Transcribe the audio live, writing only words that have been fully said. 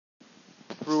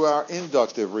through our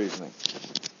inductive reasoning.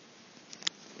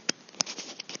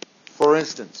 For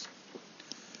instance,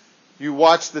 you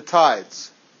watch the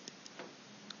tides.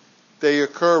 They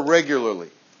occur regularly.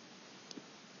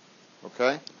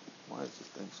 Okay? Why is this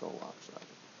thing so lopsided?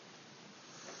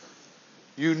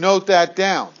 You note that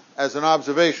down as an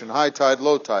observation. High tide,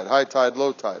 low tide, high tide,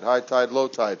 low tide, high tide, low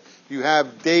tide. You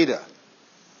have data.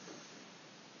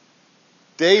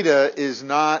 Data is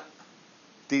not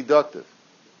deductive.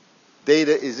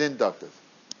 Data is inductive.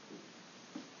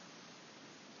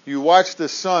 You watch the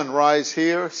sun rise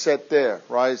here, set there,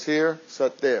 rise here,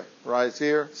 set there, rise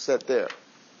here, set there.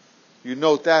 You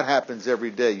note that happens every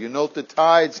day. You note the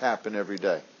tides happen every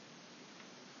day.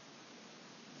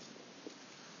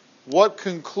 What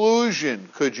conclusion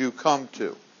could you come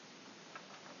to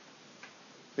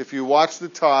if you watch the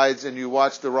tides and you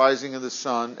watch the rising of the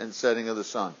sun and setting of the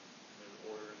sun?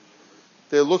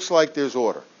 There looks like there's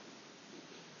order.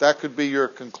 That could be your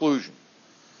conclusion.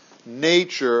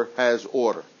 Nature has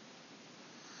order.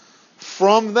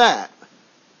 From that,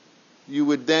 you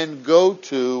would then go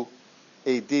to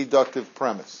a deductive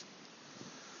premise.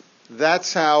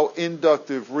 That's how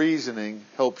inductive reasoning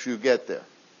helps you get there.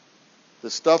 The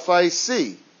stuff I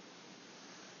see,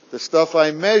 the stuff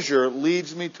I measure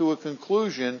leads me to a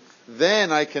conclusion,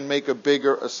 then I can make a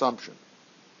bigger assumption.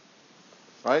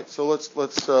 Right? So let's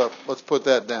put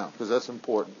that down because that's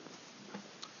important.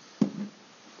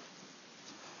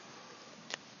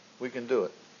 We can do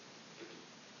it.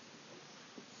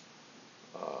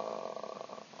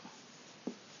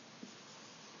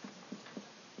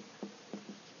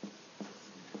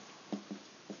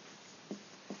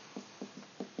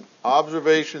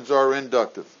 Observations are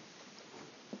inductive.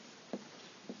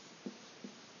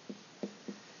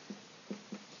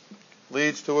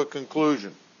 Leads to a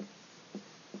conclusion.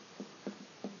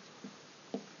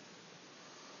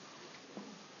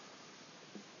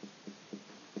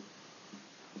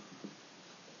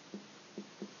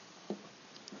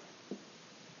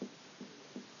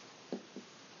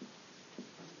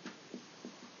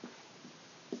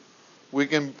 We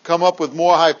can come up with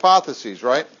more hypotheses,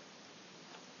 right?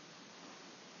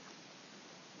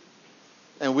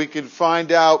 And we can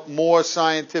find out more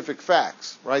scientific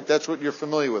facts, right? That's what you're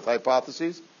familiar with,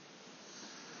 hypotheses.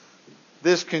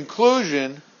 This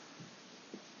conclusion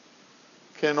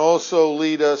can also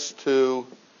lead us to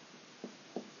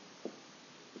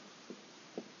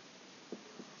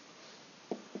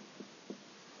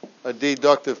a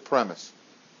deductive premise,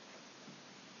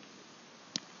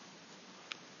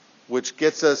 which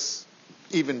gets us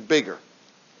even bigger.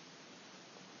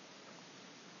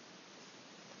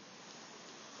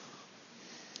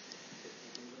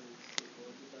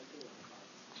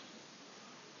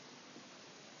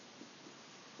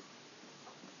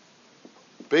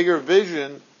 Bigger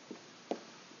vision,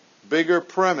 bigger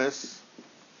premise,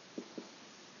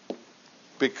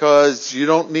 because you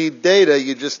don't need data,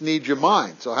 you just need your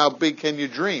mind. So how big can you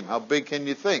dream? How big can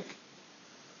you think?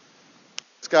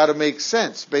 It's got to make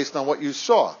sense based on what you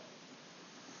saw.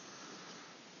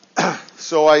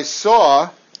 So I saw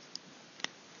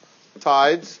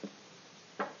tides,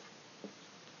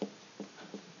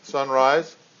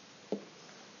 sunrise,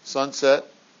 sunset.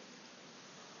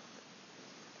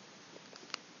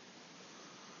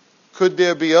 Could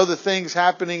there be other things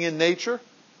happening in nature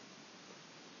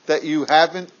that you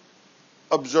haven't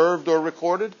observed or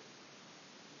recorded?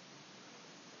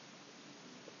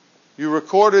 You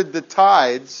recorded the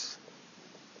tides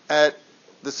at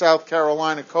the South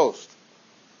Carolina coast,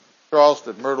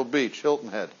 Charleston, Myrtle Beach, Hilton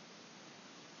Head.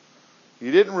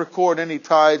 You didn't record any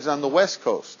tides on the West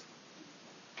Coast.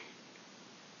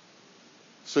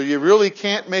 So you really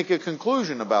can't make a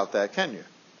conclusion about that, can you?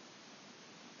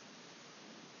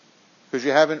 Because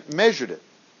you haven't measured it.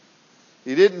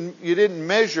 You didn't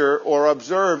measure or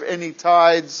observe any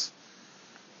tides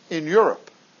in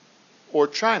Europe or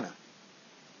China.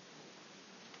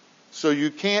 So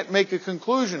you can't make a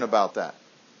conclusion about that.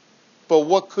 But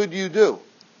what could you do?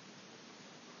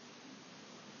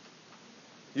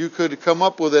 You could come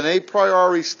up with an a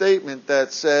priori statement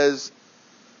that says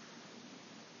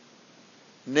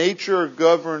nature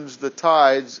governs the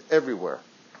tides everywhere,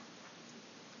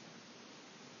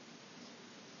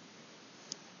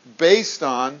 based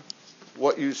on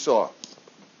what you saw.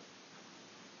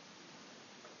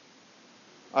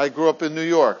 I grew up in New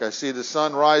York. I see the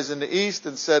sun rise in the east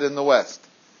and set in the west.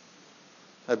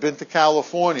 I've been to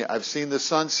California. I've seen the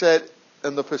sunset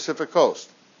in the Pacific coast.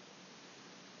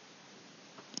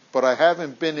 But I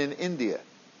haven't been in India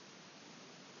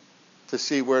to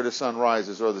see where the sun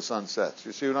rises or the sun sets.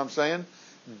 You see what I'm saying?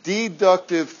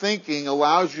 Deductive thinking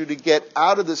allows you to get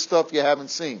out of the stuff you haven't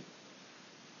seen.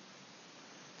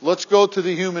 Let's go to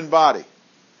the human body.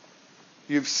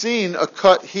 You've seen a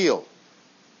cut heal.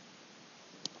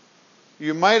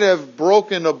 You might have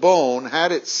broken a bone,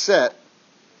 had it set,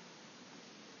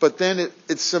 but then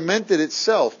it cemented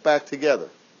itself back together.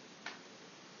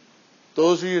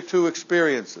 Those are your two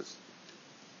experiences.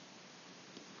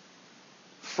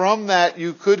 From that,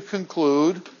 you could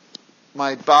conclude,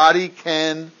 my body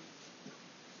can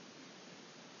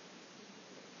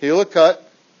heal a cut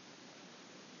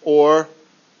or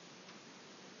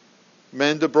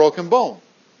mend a broken bone.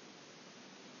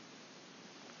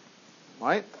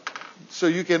 Right? So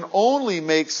you can only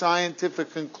make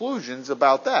scientific conclusions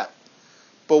about that.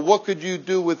 But what could you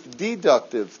do with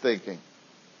deductive thinking?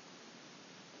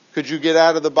 Could you get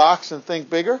out of the box and think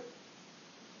bigger?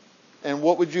 And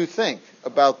what would you think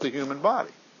about the human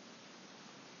body?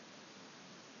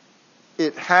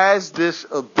 It has this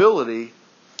ability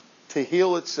to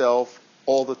heal itself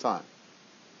all the time.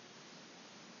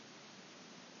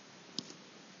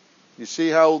 You see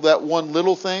how that one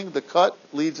little thing, the cut,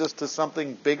 leads us to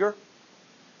something bigger?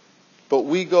 But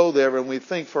we go there and we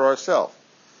think for ourselves.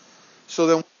 So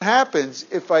then what happens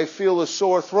if I feel a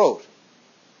sore throat?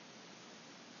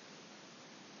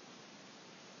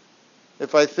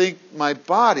 If I think my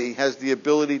body has the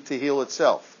ability to heal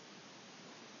itself,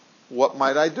 what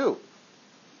might I do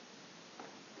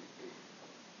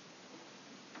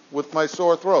with my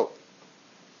sore throat?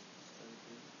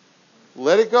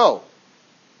 Let it go.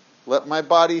 Let my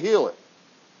body heal it.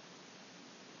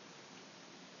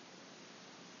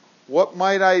 What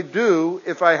might I do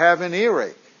if I have an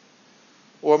earache?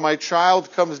 Or my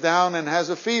child comes down and has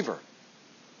a fever?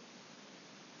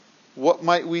 What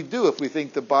might we do if we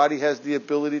think the body has the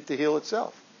ability to heal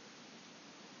itself?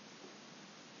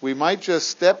 We might just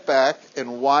step back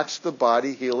and watch the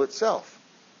body heal itself.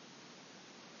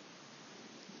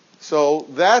 So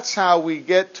that's how we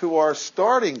get to our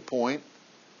starting point,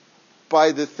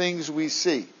 by the things we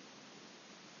see.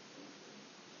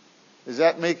 Is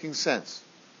that making sense?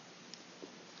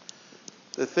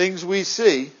 The things we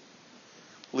see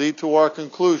lead to our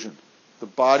conclusion. The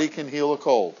body can heal a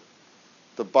cold.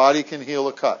 The body can heal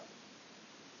a cut.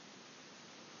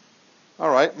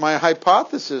 All right, my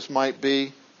hypothesis might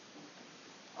be,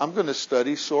 I'm going to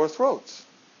study sore throats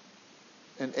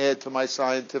and add to my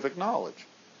scientific knowledge.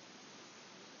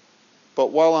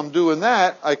 But while I'm doing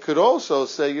that, I could also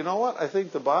say, you know what? I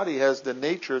think the body has the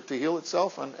nature to heal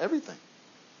itself on everything.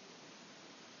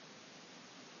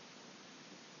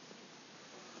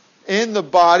 In the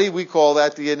body, we call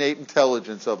that the innate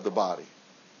intelligence of the body.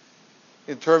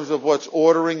 In terms of what's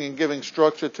ordering and giving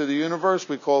structure to the universe,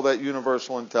 we call that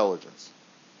universal intelligence.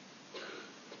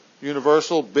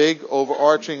 Universal, big,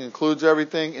 overarching, includes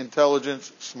everything.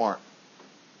 Intelligence, smart.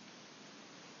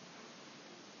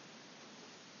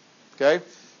 Okay?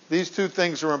 These two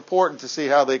things are important to see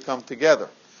how they come together.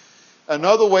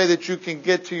 Another way that you can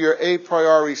get to your a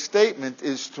priori statement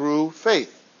is through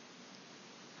faith.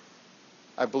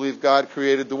 I believe God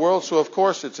created the world, so of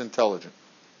course it's intelligent.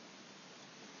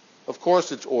 Of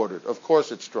course it's ordered. Of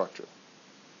course it's structured.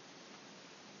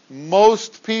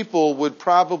 Most people would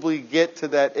probably get to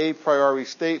that a priori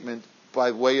statement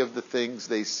by way of the things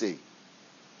they see.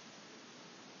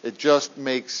 It just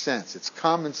makes sense. It's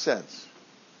common sense.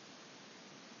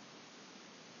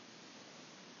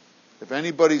 If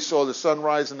anybody saw the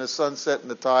sunrise and the sunset and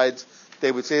the tides,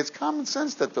 they would say it's common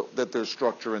sense that there's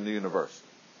structure in the universe.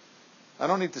 I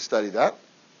don't need to study that.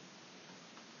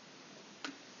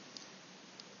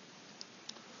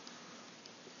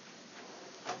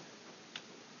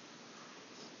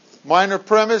 Minor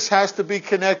premise has to be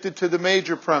connected to the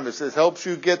major premise. It helps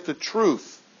you get the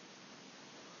truth.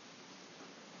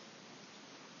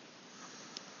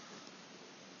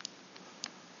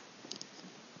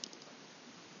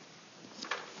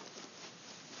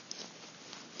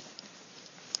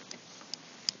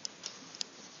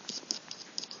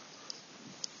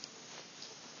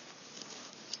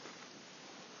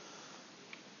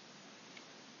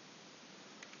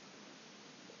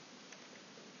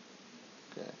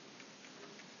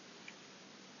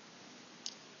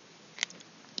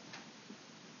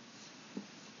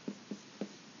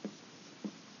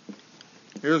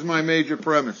 Here's my major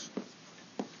premise.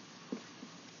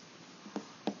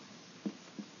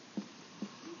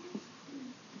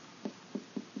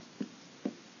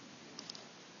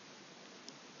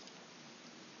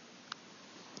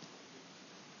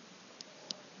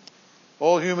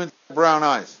 All humans have brown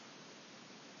eyes.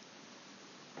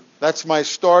 That's my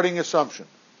starting assumption.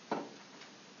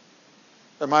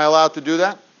 Am I allowed to do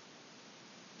that?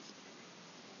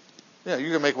 Yeah,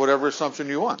 you can make whatever assumption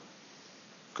you want.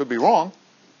 Could be wrong.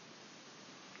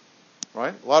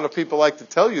 Right? A lot of people like to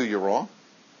tell you you're wrong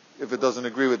if it doesn't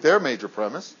agree with their major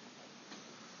premise.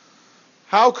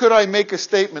 How could I make a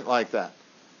statement like that?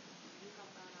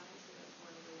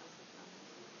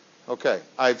 Okay,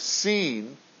 I've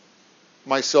seen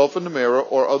myself in the mirror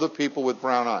or other people with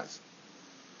brown eyes.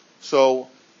 So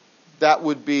that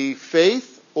would be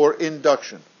faith or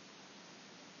induction?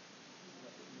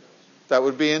 That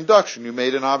would be induction. You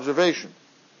made an observation.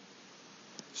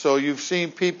 So you've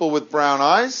seen people with brown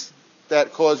eyes.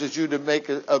 That causes you to make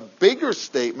a bigger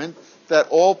statement that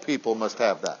all people must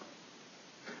have that.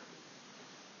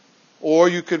 Or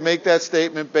you could make that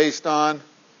statement based on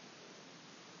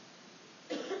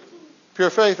pure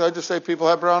faith. I just say people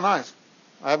have brown eyes.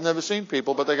 I have never seen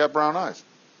people, but they got brown eyes.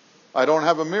 I don't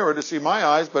have a mirror to see my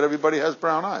eyes, but everybody has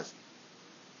brown eyes.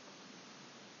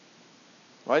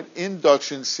 Right?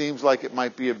 Induction seems like it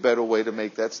might be a better way to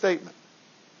make that statement.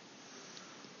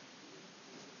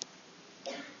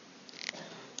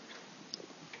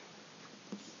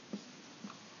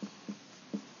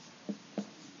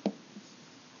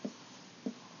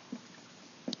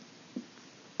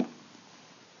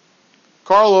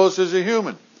 Carlos is a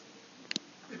human.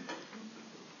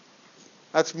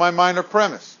 That's my minor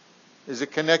premise. Is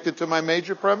it connected to my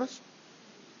major premise?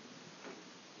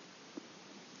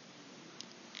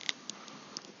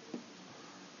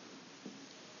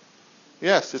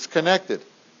 Yes, it's connected.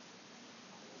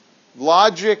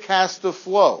 Logic has to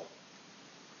flow.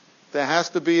 There has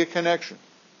to be a connection.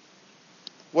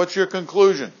 What's your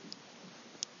conclusion?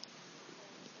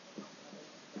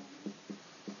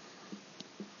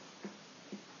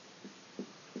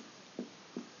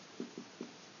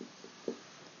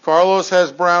 Carlos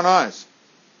has brown eyes.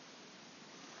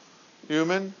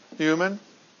 Human,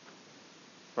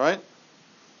 right?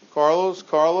 Carlos,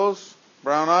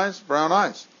 brown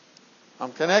eyes.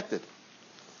 I'm connected.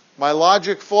 My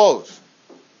logic flows.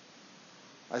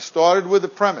 I started with a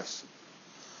premise.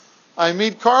 I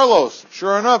meet Carlos.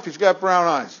 Sure enough, he's got brown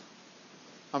eyes.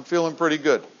 I'm feeling pretty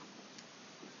good.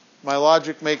 My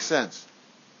logic makes sense.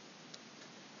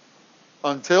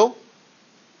 Until?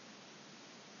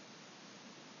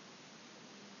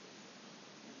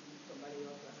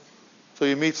 So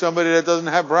you meet somebody that doesn't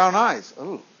have brown eyes.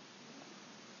 Ooh.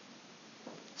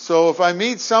 So if I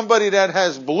meet somebody that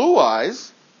has blue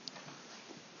eyes,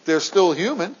 they're still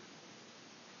human.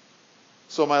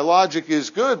 So my logic is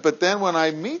good, but then when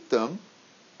I meet them,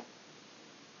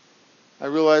 I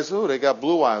realize, oh, they got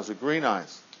blue eyes or green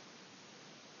eyes.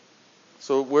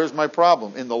 So where's my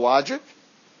problem? In the logic?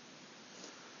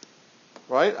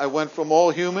 Right? I went from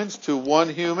all humans to one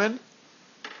human,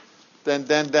 then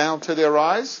down to their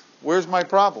eyes. Where's my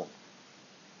problem?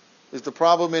 Is the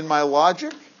problem in my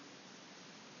logic?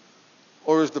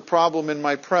 Or is the problem in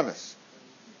my premise?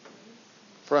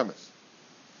 Premise.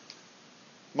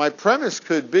 My premise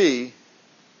could be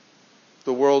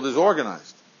the world is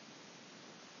organized.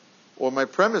 Or my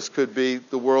premise could be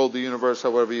the world, the universe,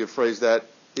 however you phrase that,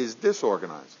 is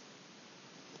disorganized,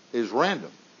 is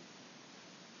random.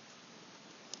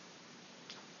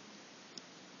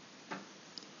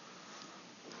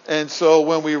 And so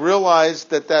when we realize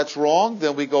that that's wrong,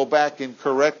 then we go back and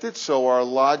correct it so our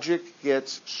logic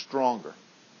gets stronger.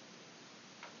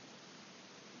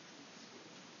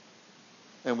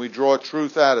 And we draw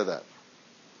truth out of that.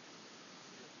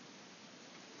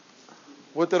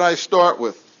 What did I start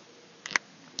with?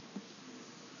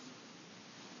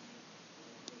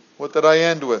 What did I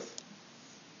end with?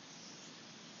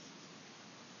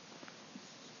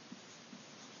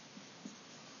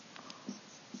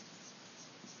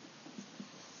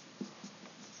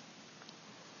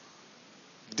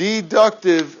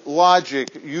 Deductive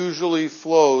logic usually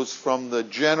flows from the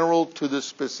general to the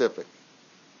specific.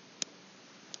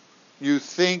 You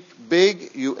think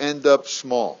big, you end up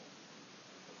small.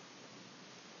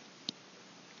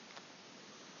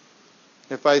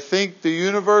 If I think the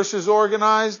universe is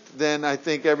organized, then I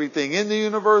think everything in the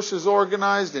universe is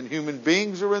organized, and human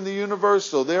beings are in the universe,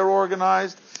 so they're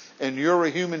organized, and you're a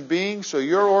human being, so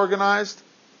you're organized.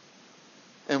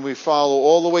 And we follow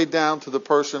all the way down to the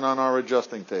person on our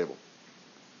adjusting table.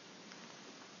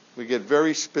 We get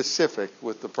very specific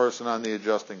with the person on the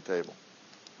adjusting table.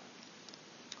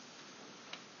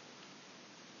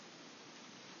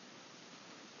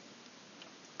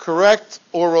 Correct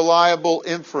or reliable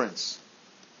inference.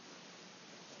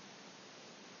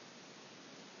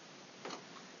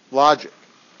 Logic.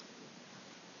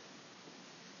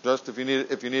 Just if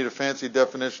you need a fancy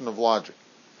definition of logic.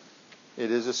 It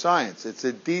is a science. It's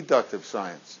a deductive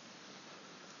science.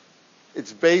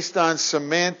 It's based on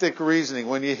semantic reasoning.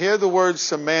 When you hear the word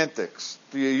semantics,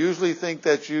 do you usually think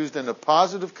that's used in a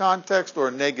positive context or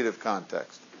a negative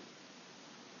context?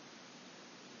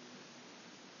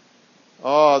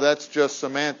 Oh, that's just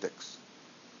semantics.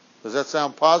 Does that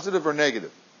sound positive or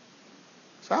negative?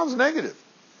 Sounds negative.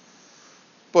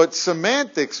 But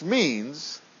semantics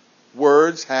means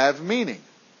words have meaning.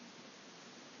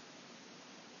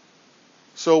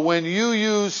 So when you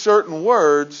use certain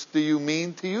words, do you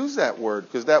mean to use that word?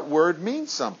 Because that word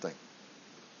means something.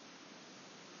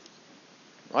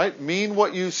 Right? Mean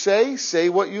what you say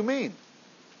what you mean.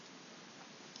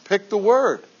 Pick the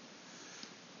word.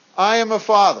 I am a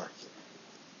father.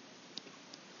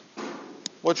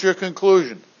 What's your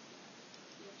conclusion?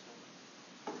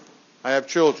 I have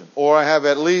children. Or I have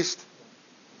at least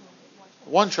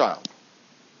one child.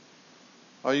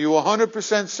 Are you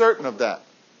 100% certain of that?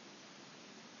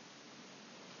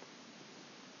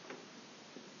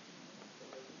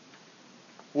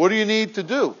 What do you need to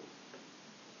do?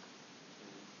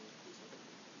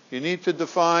 You need to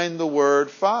define the word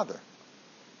father.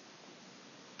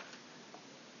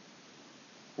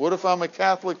 What if I'm a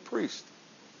Catholic priest?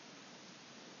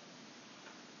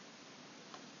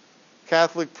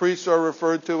 Catholic priests are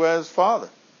referred to as father.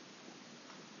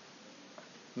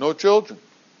 No children.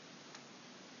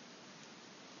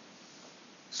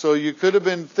 So you could have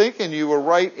been thinking you were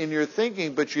right in your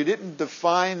thinking, but you didn't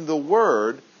define the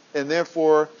word, and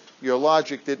therefore your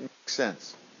logic didn't make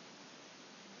sense.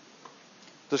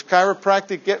 Does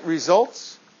chiropractic get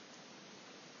results?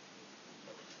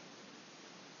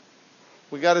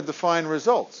 We got to define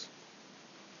results.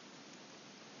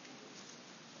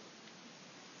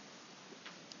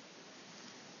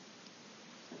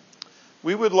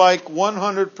 We would like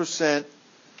 100%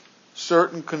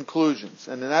 certain conclusions,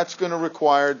 and that's going to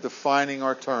require defining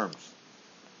our terms.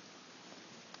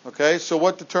 Okay, so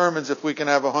what determines if we can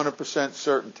have 100%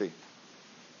 certainty?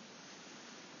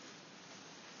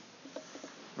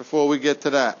 Before we get to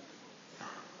that,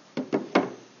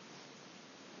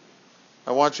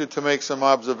 I want you to make some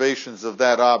observations of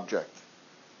that object.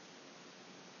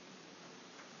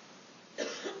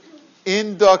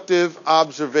 Inductive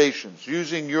observations,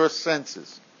 using your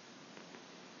senses.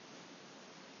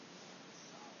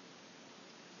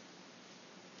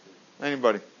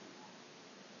 Anybody?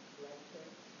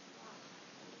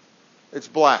 It's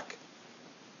black.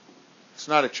 It's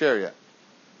not a chair yet.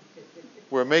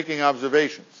 We're making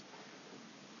observations.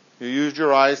 You used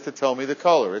your eyes to tell me the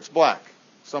color. It's black.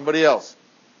 Somebody else.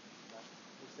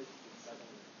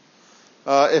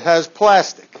 It has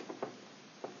plastic.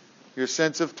 Your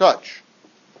sense of touch.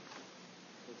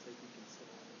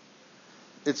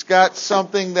 It's got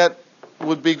something that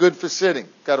would be good for sitting.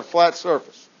 Got a flat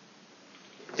surface.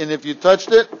 And if you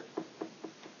touched it,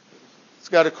 it's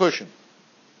got a cushion.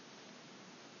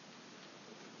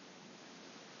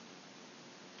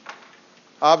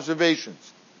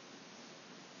 Observations.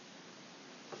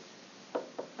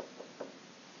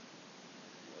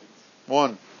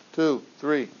 One, two,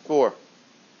 three, four.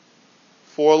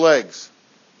 4 legs.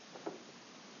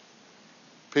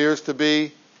 Appears to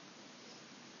be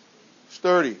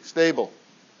sturdy, stable.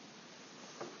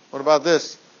 What about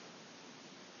this?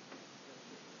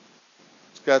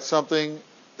 It's got something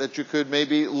that you could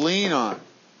maybe lean on,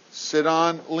 sit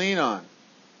on, lean on.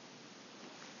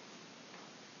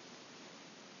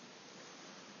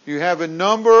 You have a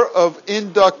number of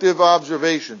inductive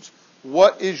observations.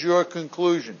 What is your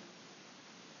conclusion?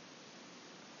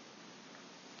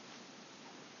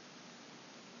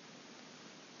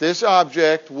 This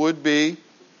object would be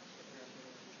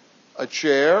a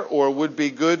chair or would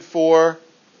be good for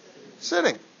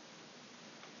sitting.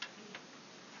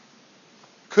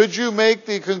 Could you make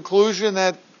the conclusion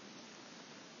that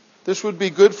this would be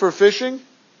good for fishing?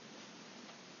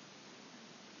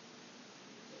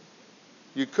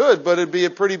 You could, but it'd be a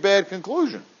pretty bad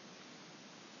conclusion.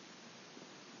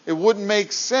 It wouldn't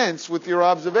make sense with your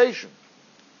observation.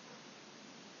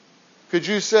 Could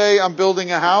you say, I'm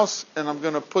building a house and I'm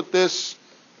going to put this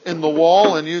in the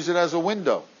wall and use it as a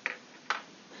window?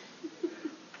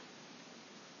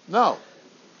 No.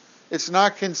 It's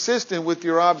not consistent with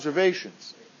your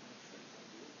observations.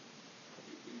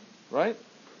 Right?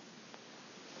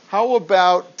 How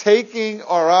about taking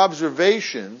our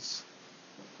observations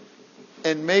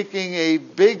and making a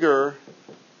bigger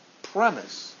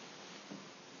premise?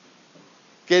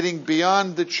 Getting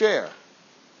beyond the chair.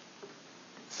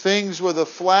 Things with a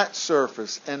flat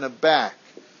surface and a back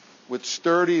with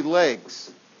sturdy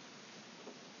legs.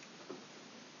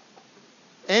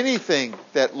 Anything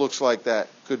that looks like that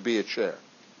could be a chair.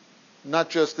 Not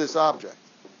just this object.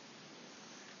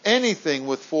 Anything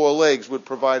with 4 legs would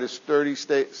provide a sturdy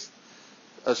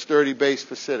base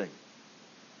for sitting.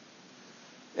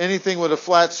 Anything with a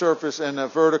flat surface and a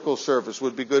vertical surface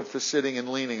would be good for sitting and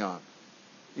leaning on.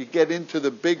 You get into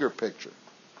the bigger picture.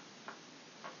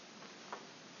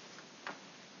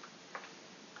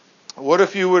 What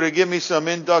if you were to give me some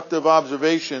inductive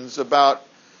observations about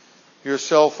your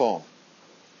cell phone?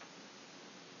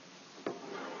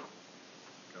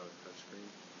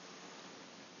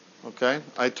 Okay,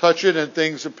 I touch it and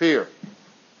things appear.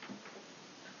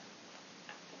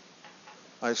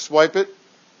 I swipe it.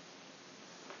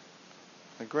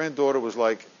 My granddaughter was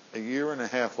like a year and a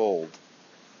half old,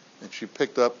 and she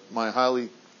picked up my highly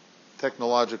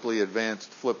technologically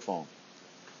advanced flip phone.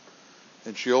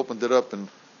 And she opened it up and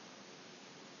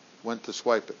went to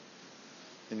swipe it.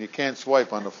 And you can't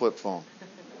swipe on the flip phone.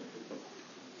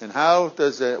 And how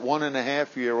does a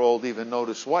 1.5-year-old even know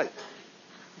to swipe?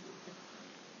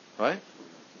 Right?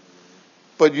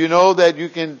 But you know that you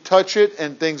can touch it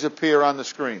and things appear on the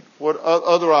screen. What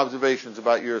other observations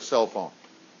about your cell phone?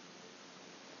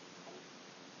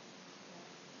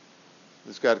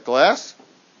 It's got glass.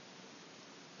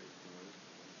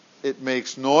 It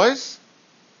makes noise.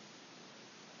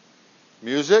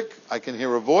 Music. I can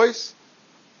hear a voice.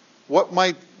 What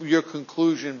might your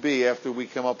conclusion be after we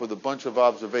come up with a bunch of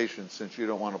observations, since you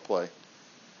don't want to play,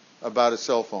 about a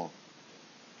cell phone?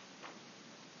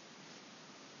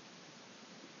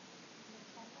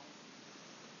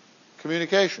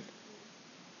 Communication.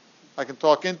 I can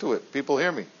talk into it. People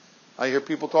hear me. I hear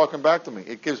people talking back to me.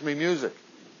 It gives me music.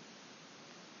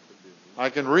 I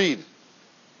can read,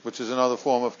 which is another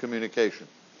form of communication.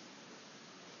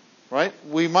 Right?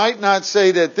 We might not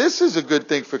say that this is a good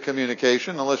thing for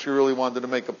communication unless you really wanted to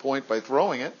make a point by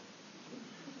throwing it.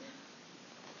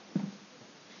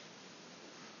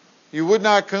 You would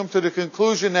not come to the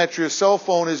conclusion that your cell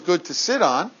phone is good to sit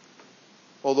on,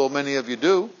 although many of you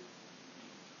do.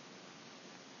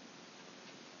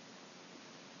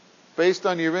 Based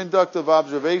on your inductive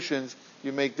observations,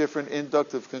 you make different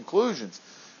inductive conclusions.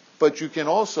 But you can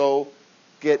also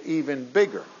get even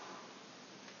bigger.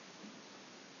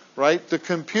 Right? The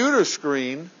computer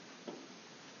screen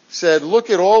said, look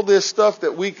at all this stuff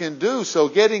that we can do. So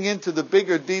getting into the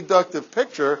bigger deductive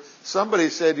picture, somebody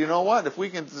said, you know what? If we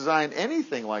can design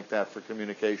anything like that for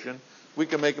communication, we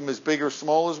can make them as big or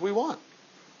small as we want.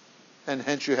 And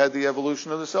hence you had the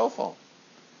evolution of the cell phone,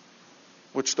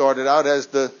 which started out as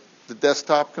the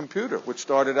desktop computer, which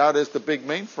started out as the big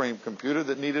mainframe computer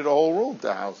that needed a whole room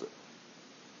to house it.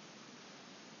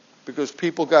 Because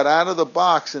people got out of the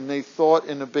box and they thought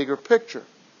in a bigger picture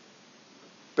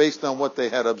based on what they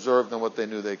had observed and what they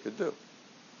knew they could do.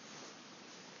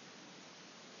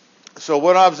 So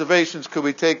what observations could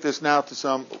we take this now to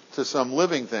some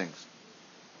living things?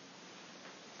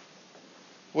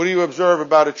 What do you observe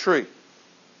about a tree?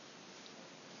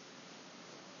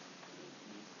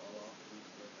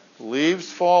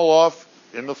 Leaves fall off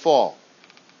in the fall,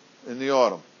 in the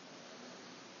autumn.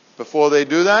 Before they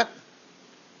do that,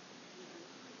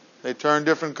 they turn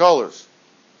different colors.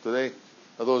 Are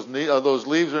those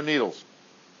leaves or needles?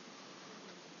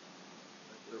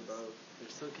 They're both. They're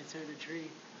still considered a tree.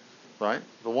 Right?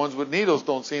 The ones with needles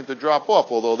don't seem to drop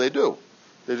off, although they do.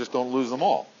 They just don't lose them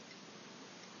all.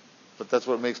 But that's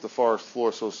what makes the forest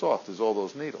floor so soft, is all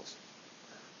those needles.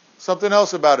 Something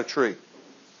else about a tree.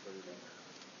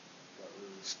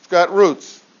 It's got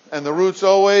roots. And the roots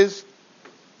always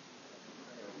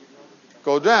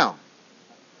go down.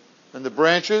 And the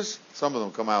branches, some of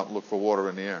them come out and look for water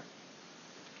in the air.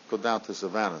 Go down to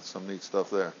Savannah. Some neat stuff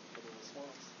there.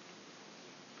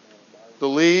 The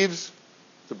leaves,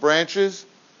 the branches,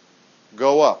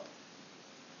 go up.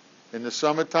 In the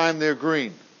summertime, they're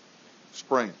green.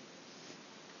 Spring.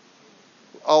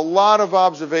 A lot of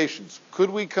observations. Could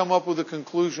we come up with a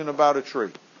conclusion about a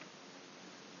tree?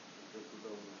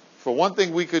 For one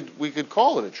thing, we could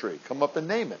call it a tree. Come up and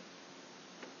name it.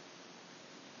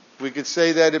 We could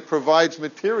say that it provides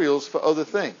materials for other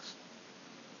things.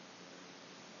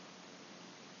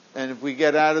 And if we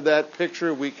get out of that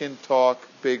picture, we can talk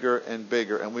bigger and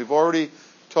bigger. And we've already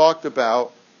talked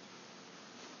about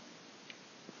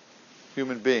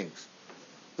human beings.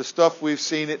 The stuff we've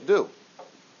seen it do.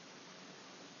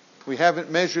 We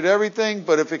haven't measured everything,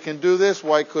 but if it can do this,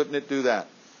 why couldn't it do that?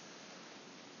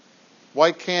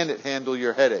 Why can't it handle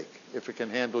your headache if it can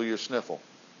handle your sniffle?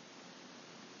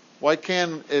 Why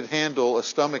can't it handle a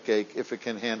stomach ache if it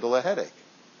can handle a headache?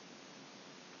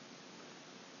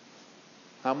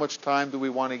 How much time do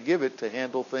we want to give it to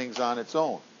handle things on its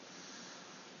own?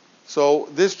 So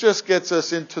this just gets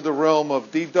us into the realm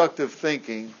of deductive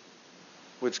thinking,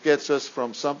 which gets us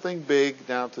from something big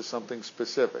down to something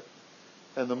specific.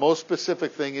 And the most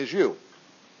specific thing is you,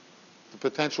 the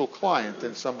potential client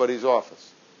in somebody's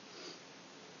office.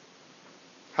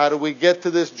 How do we get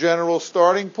to this general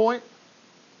starting point?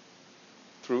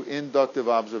 Through inductive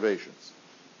observations.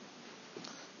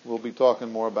 We'll be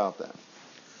talking more about that.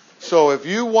 So if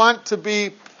you want to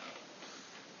be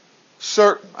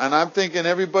certain, and I'm thinking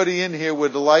everybody in here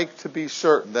would like to be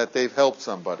certain that they've helped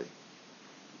somebody,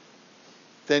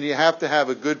 then you have to have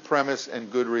a good premise and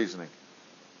good reasoning.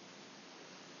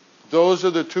 Those are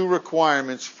the two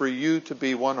requirements for you to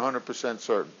be 100%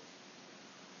 certain.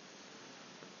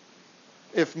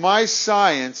 If my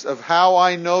science of how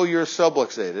I know you're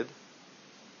subluxated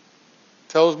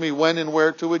tells me when and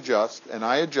where to adjust, and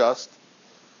I adjust,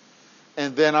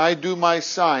 and then I do my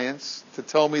science to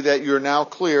tell me that you're now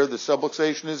clear, the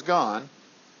subluxation is gone,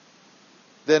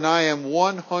 then I am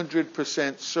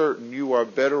 100% certain you are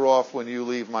better off when you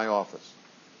leave my office.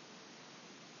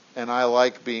 And I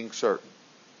like being certain.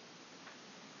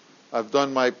 I've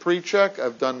done my pre-check,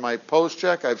 I've done my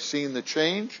post-check, I've seen the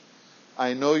change.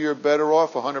 I know you're better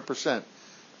off 100%.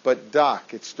 But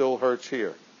doc, it still hurts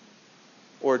here.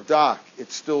 Or doc,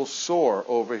 it's still sore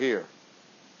over here.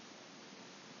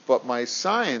 But my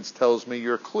science tells me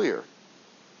you're clear.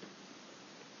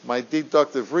 My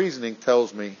deductive reasoning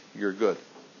tells me you're good.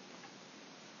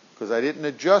 Because I didn't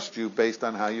adjust you based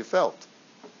on how you felt.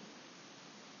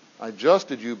 I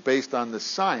adjusted you based on the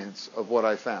science of what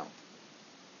I found.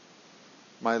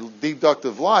 My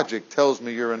deductive logic tells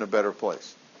me you're in a better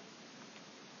place.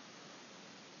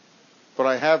 But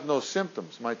I have no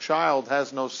symptoms. My child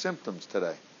has no symptoms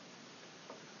today.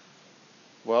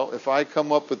 Well, if I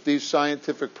come up with these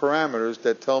scientific parameters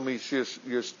that tell me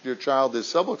your child is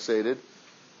subluxated,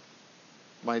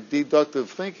 my deductive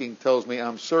thinking tells me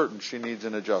I'm certain she needs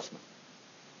an adjustment.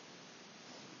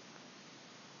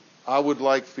 I would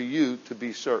like for you to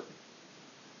be certain.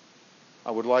 I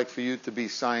would like for you to be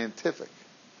scientific,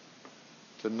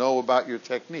 to know about your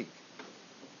technique.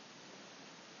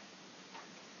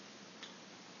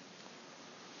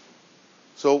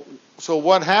 So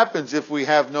what happens if we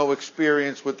have no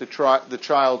experience with the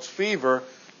child's fever,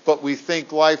 but we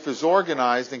think life is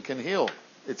organized and can heal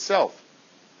itself?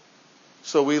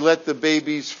 So we let the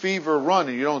baby's fever run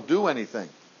and you don't do anything.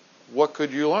 What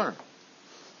could you learn?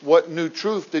 What new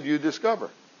truth did you discover?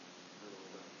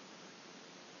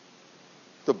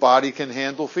 The body can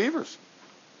handle fevers.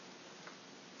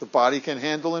 The body can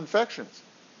handle infections.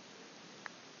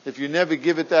 If you never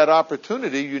give it that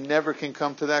opportunity, you never can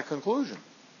come to that conclusion.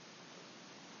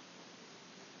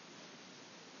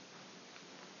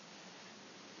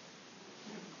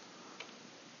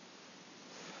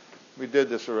 We did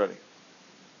this already.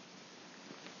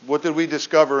 What did we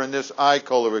discover in this eye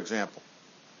color example?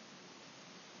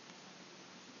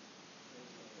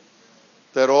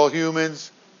 That all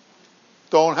humans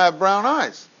don't have brown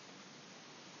eyes.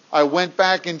 I went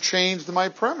back and changed my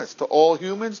premise to all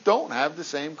humans don't have the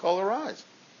same color eyes.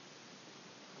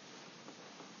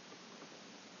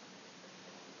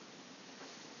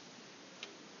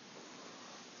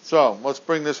 So, let's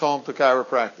bring this home to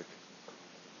chiropractic.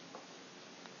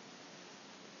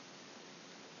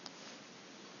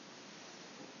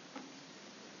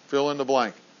 Fill in the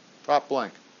blank. Top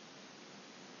blank.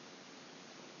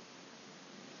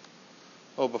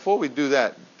 Oh, before we do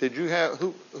that, did you have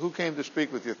who came to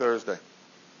speak with you Thursday?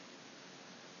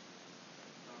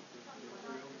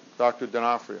 Dr.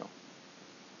 D'Onofrio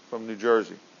from New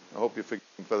Jersey. I hope you forgive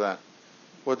him for that.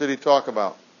 What did he talk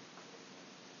about?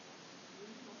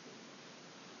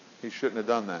 He shouldn't have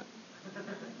done that.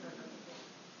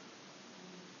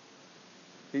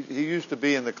 He used to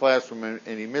be in the classroom,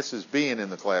 and he misses being in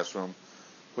the classroom,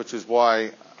 which is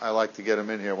why I like to get him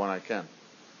in here when I can.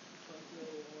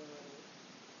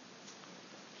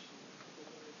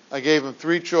 I gave him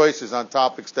 3 choices on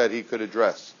topics that he could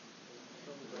address.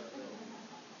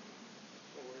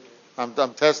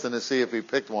 I'm testing to see if he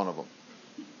picked one of them.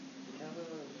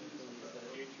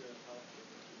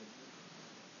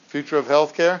 Future of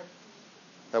healthcare?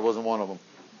 That wasn't one of them.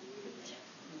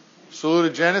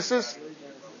 Salutogenesis?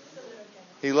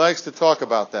 He likes to talk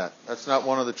about that. That's not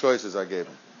one of the choices I gave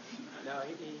him. No,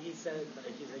 he said,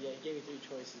 yeah, he gave me 3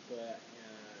 choices, but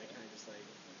I kind of just went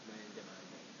and did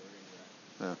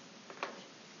my thing. Yeah.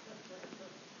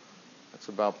 That's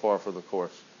about par for the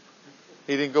course.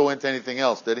 He didn't go into anything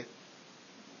else, did he?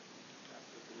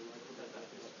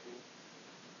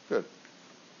 Good.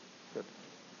 Good.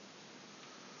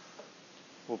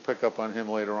 We'll pick up on him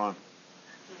later on.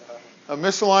 A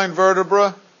misaligned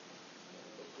vertebra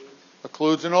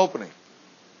occludes an opening.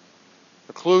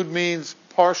 Occlude means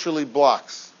partially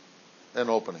blocks an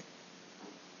opening.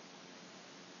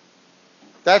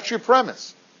 That's your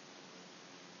premise.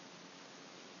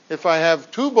 If I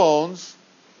have 2 bones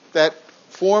that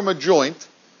form a joint,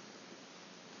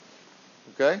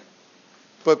 okay,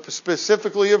 but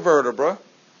specifically a vertebra,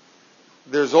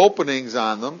 there's openings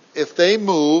on them. If they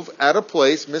move at a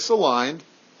place misaligned,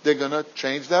 they're going to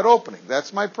change that opening.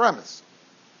 That's my premise.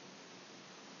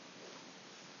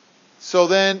 So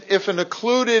then, if an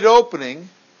occluded opening,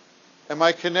 am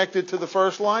I connected to the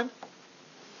first line?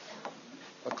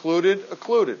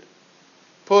 Occluded,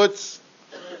 puts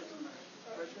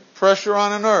pressure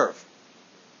on a nerve.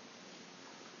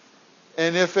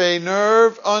 And if a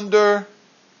nerve under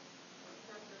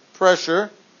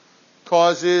pressure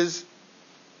causes,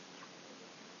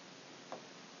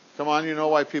 come on, you know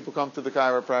why people come to the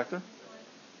chiropractor?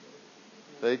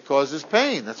 It causes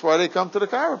pain. That's why they come to the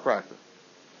chiropractor.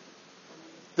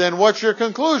 Then what's your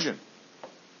conclusion?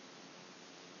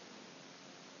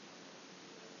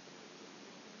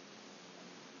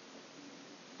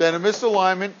 Then a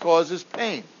misalignment causes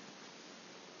pain.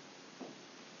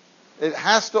 It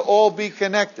has to all be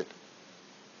connected.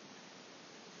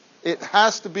 It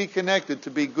has to be connected to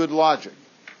be good logic.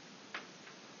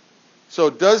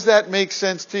 So does that make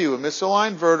sense to you? A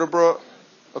misaligned vertebra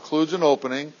occludes an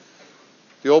opening.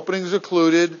 The opening is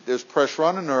occluded. There's pressure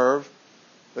on a nerve.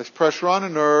 There's pressure on a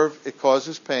nerve. It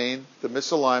causes pain. The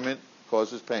misalignment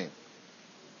causes pain.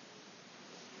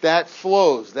 That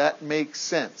flows. That makes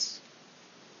sense.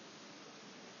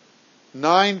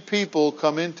 9 people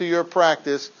come into your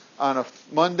practice on a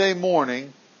Monday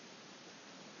morning,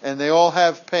 and they all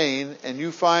have pain, and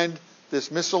you find this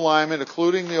misalignment,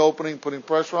 occluding the opening, putting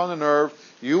pressure on the nerve,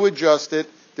 you adjust it,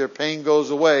 their pain goes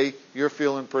away, you're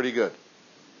feeling pretty good.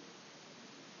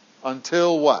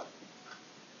 Until what?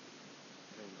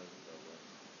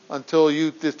 Until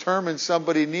you determine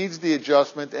somebody needs the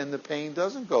adjustment and the pain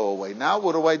doesn't go away. Now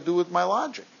what do I do with my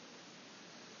logic?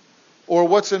 Or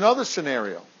what's another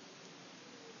scenario?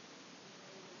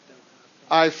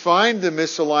 I find the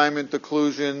misalignment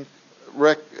occlusion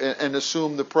and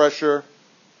assume the pressure,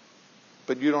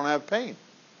 but you don't have pain,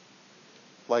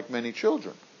 like many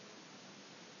children.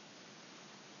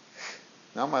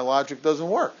 Now my logic doesn't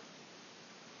work.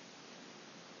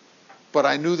 But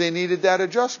I knew they needed that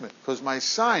adjustment because my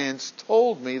science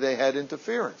told me they had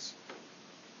interference.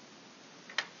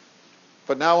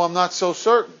 But now I'm not so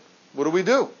certain. What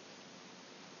do?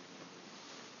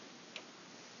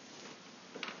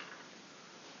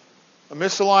 A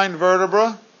misaligned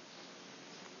vertebra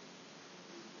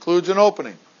occludes an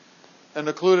opening. An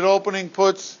occluded opening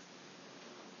puts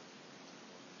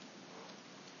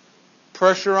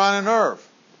pressure on a nerve.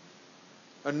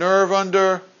 A nerve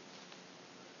under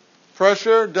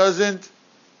pressure doesn't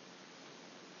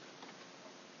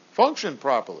function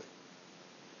properly.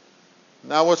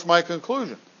 Now what's my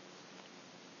conclusion?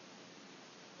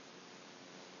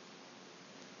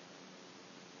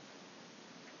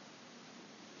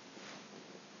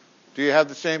 Do you have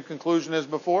the same conclusion as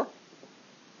before?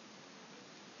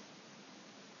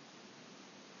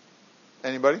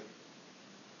 Anybody?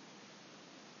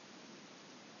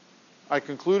 I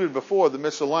concluded before the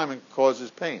misalignment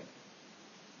causes pain.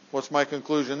 What's my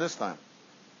conclusion this time?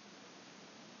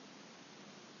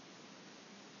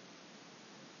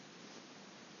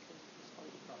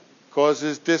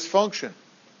 Causes dysfunction.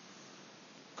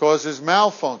 Causes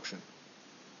malfunction.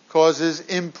 Causes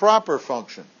improper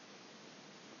function.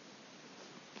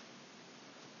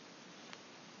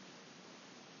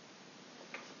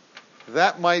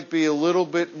 That might be a little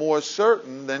bit more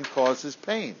certain than causes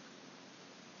pain.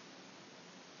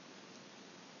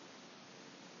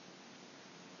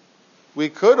 We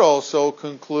could also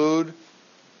conclude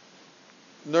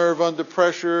nerve under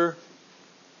pressure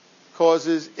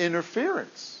causes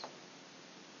interference.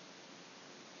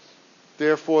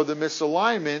 Therefore, the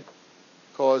misalignment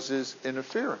causes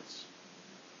interference.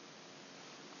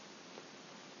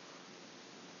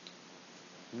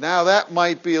 Now that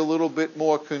might be a little bit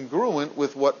more congruent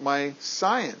with what my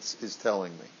science is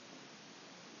telling me.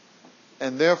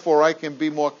 And therefore I can be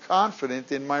more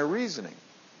confident in my reasoning.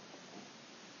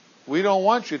 We don't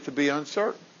want you to be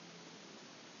uncertain.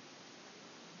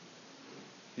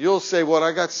 You'll say, well,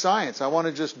 I got science. I want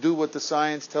to just do what the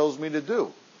science tells me to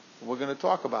do. We're going to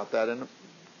talk about that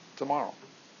tomorrow.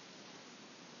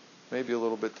 Maybe a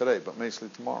little bit today, but mostly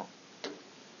tomorrow.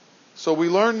 So we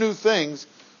learn new things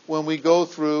when we go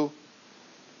through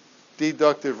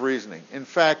deductive reasoning. In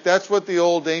fact, that's what the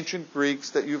old ancient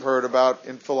Greeks that you've heard about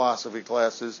in philosophy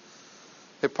classes,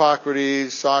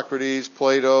 Hippocrates, Socrates,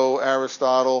 Plato,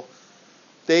 Aristotle,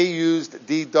 they used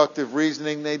deductive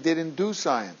reasoning. They didn't do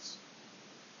science.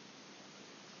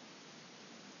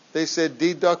 They said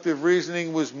deductive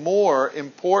reasoning was more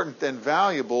important and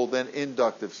valuable than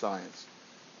inductive science.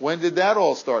 When did that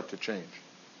all start to change?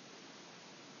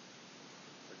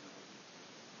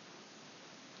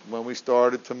 When we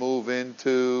started to move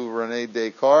into René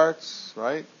Descartes,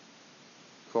 right?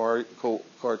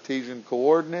 Cartesian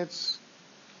coordinates,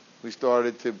 We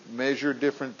started to measure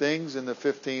different things in the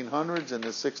 1500s and the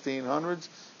 1600s.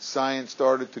 Science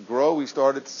started to grow. We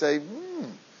started to say,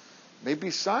 maybe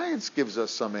science gives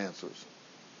us some answers.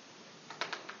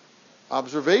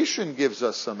 Observation gives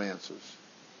us some answers.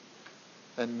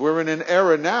 And we're in an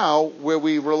era now where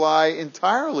we rely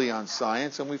entirely on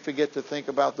science and we forget to think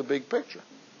about the big picture.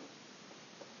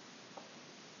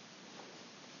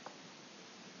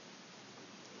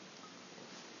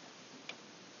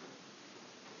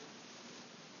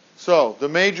 So, the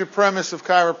major premise of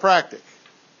chiropractic.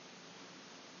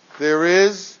 There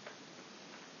is,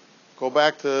 go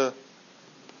back to,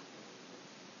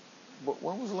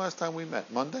 when was the last time we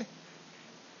met? Monday?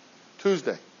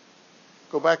 Tuesday.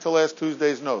 Go back to last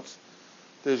Tuesday's notes.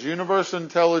 There's universal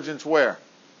intelligence where?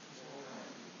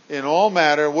 In all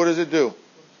matter, what does it do?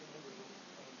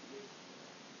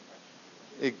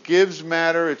 It gives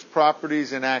matter its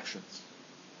properties and actions,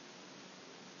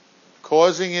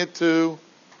 causing it to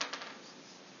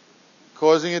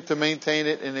maintain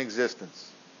it in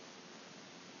existence.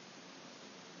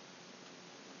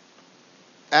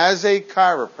 As a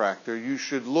chiropractor, you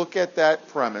should look at that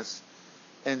premise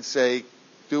and say,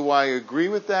 do I agree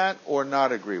with that or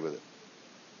not agree with it?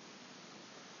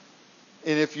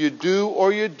 And if you do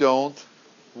or you don't,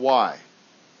 why?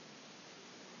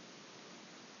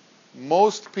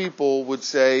 Most people would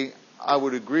say, I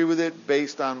would agree with it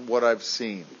based on what I've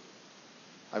seen.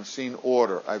 I've seen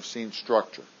order. I've seen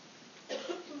structure.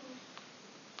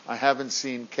 I haven't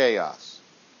seen chaos.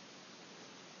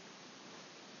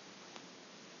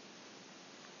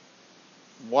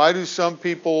 Why do some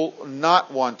people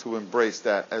not want to embrace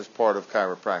that as part of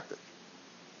chiropractic?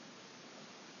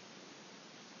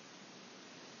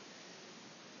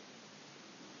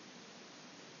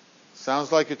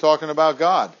 Sounds like you're talking about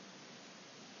God.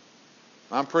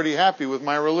 I'm pretty happy with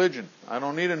my religion. I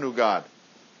don't need a new God.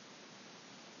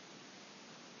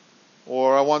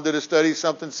 Or I wanted to study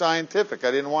something scientific.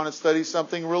 I didn't want to study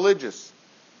something religious.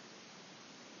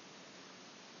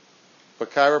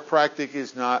 But chiropractic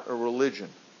is not a religion.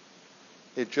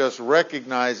 It just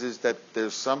recognizes that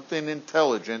there's something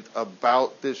intelligent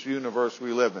about this universe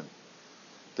we live in.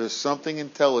 There's something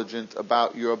intelligent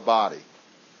about your body.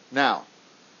 Now,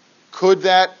 could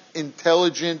that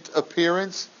intelligent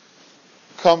appearance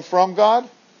come from God?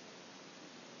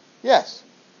 Yes.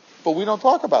 But we don't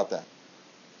talk about that.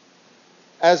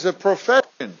 As a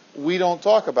profession, we don't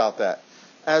talk about that.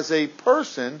 As a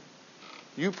person,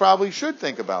 you probably should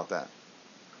think about that.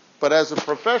 But as a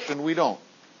profession, we don't.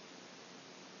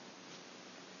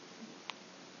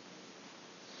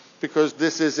 Because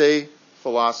this is a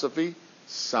philosophy,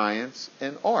 science,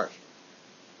 and art.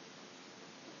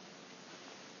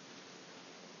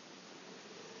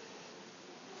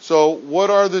 So, what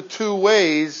are the two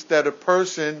ways that a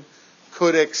person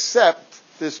could accept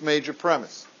this major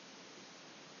premise?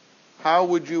 How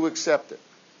would you accept it?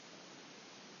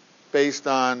 Based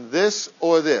on this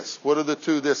or this? What are the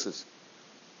two thises?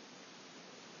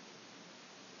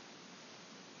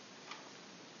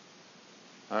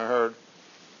 I heard.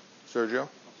 Sergio?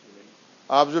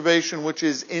 Observation, which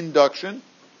is induction,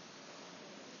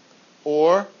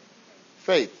 or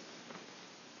faith.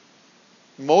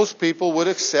 Most people would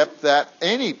accept that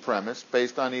any premise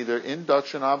based on either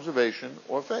induction, observation,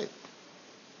 or faith.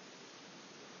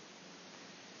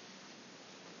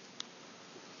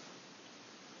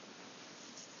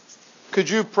 Could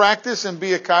you practice and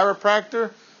be a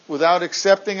chiropractor without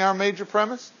accepting our major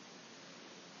premise?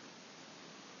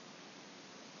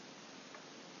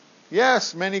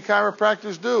 Yes, many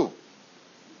chiropractors do.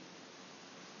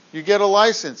 You get a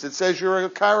license. It says you're a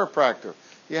chiropractor.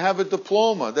 You have a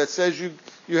diploma that says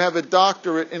you have a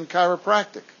doctorate in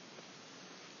chiropractic.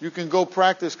 You can go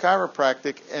practice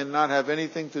chiropractic and not have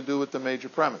anything to do with the major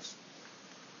premise.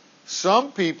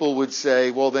 Some people would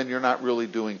say, well, then you're not really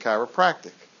doing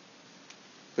chiropractic.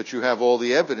 But you have all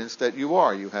the evidence that you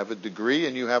are. You have a degree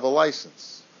and you have a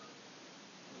license.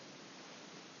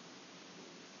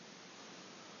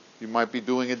 You might be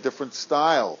doing a different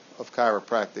style of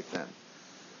chiropractic then.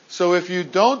 So if you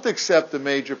don't accept the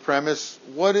major premise,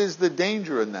 what is the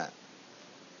danger in that?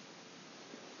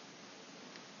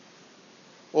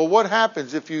 Well, what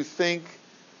happens if you think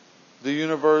the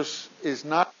universe is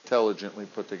not intelligently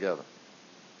put together?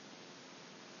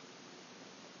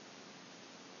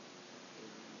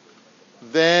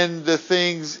 Then the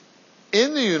things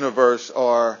in the universe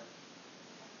are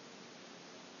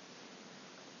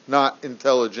not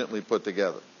intelligently put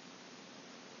together.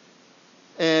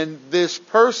 And this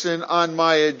person on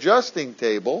my adjusting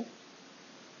table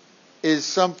is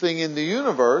something in the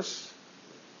universe.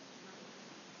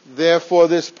 Therefore,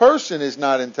 this person is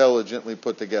not intelligently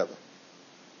put together.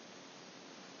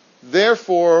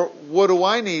 Therefore, what do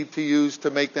I need to use to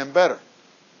make them better?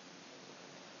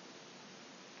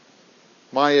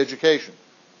 My education.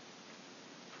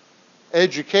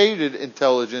 Educated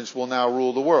intelligence will now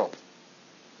rule the world.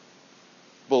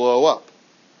 Below up.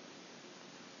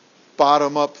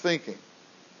 Bottom up thinking.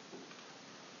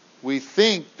 We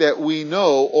think that we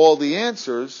know all the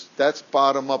answers. That's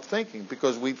bottom up thinking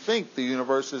because we think the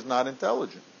universe is not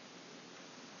intelligent.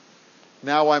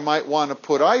 Now I might want to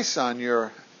put ice on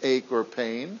your ache or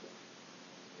pain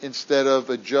instead of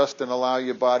adjust and allow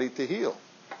your body to heal.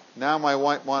 Now I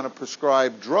might want to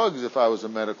prescribe drugs if I was a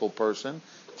medical person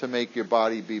to make your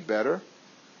body be better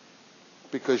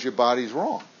because your body's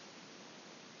wrong.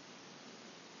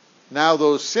 Now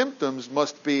those symptoms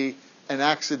must be an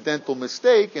accidental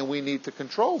mistake and we need to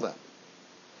control them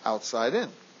outside in.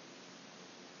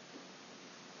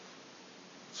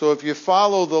 So if you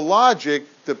follow the logic,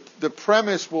 the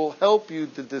premise will help you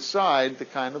to decide the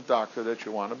kind of doctor that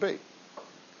you want to be.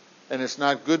 And it's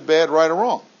not good, bad, right, or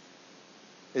wrong.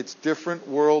 It's different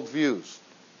world views.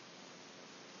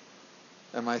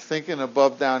 Am I thinking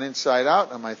above, down, inside,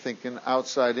 out? Am I thinking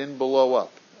outside in, below,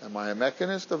 up? Am I a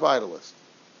mechanist or vitalist?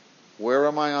 Where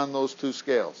am I on those two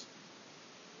scales?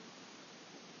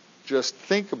 Just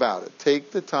think about it.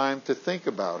 Take the time to think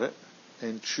about it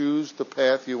and choose the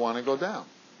path you want to go down.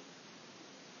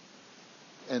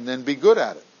 And then be good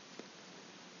at it.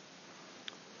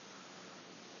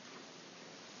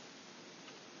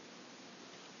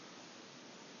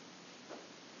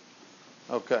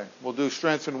 Okay, we'll do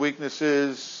strengths and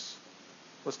weaknesses.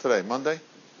 What's today? Monday?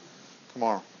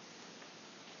 Tomorrow.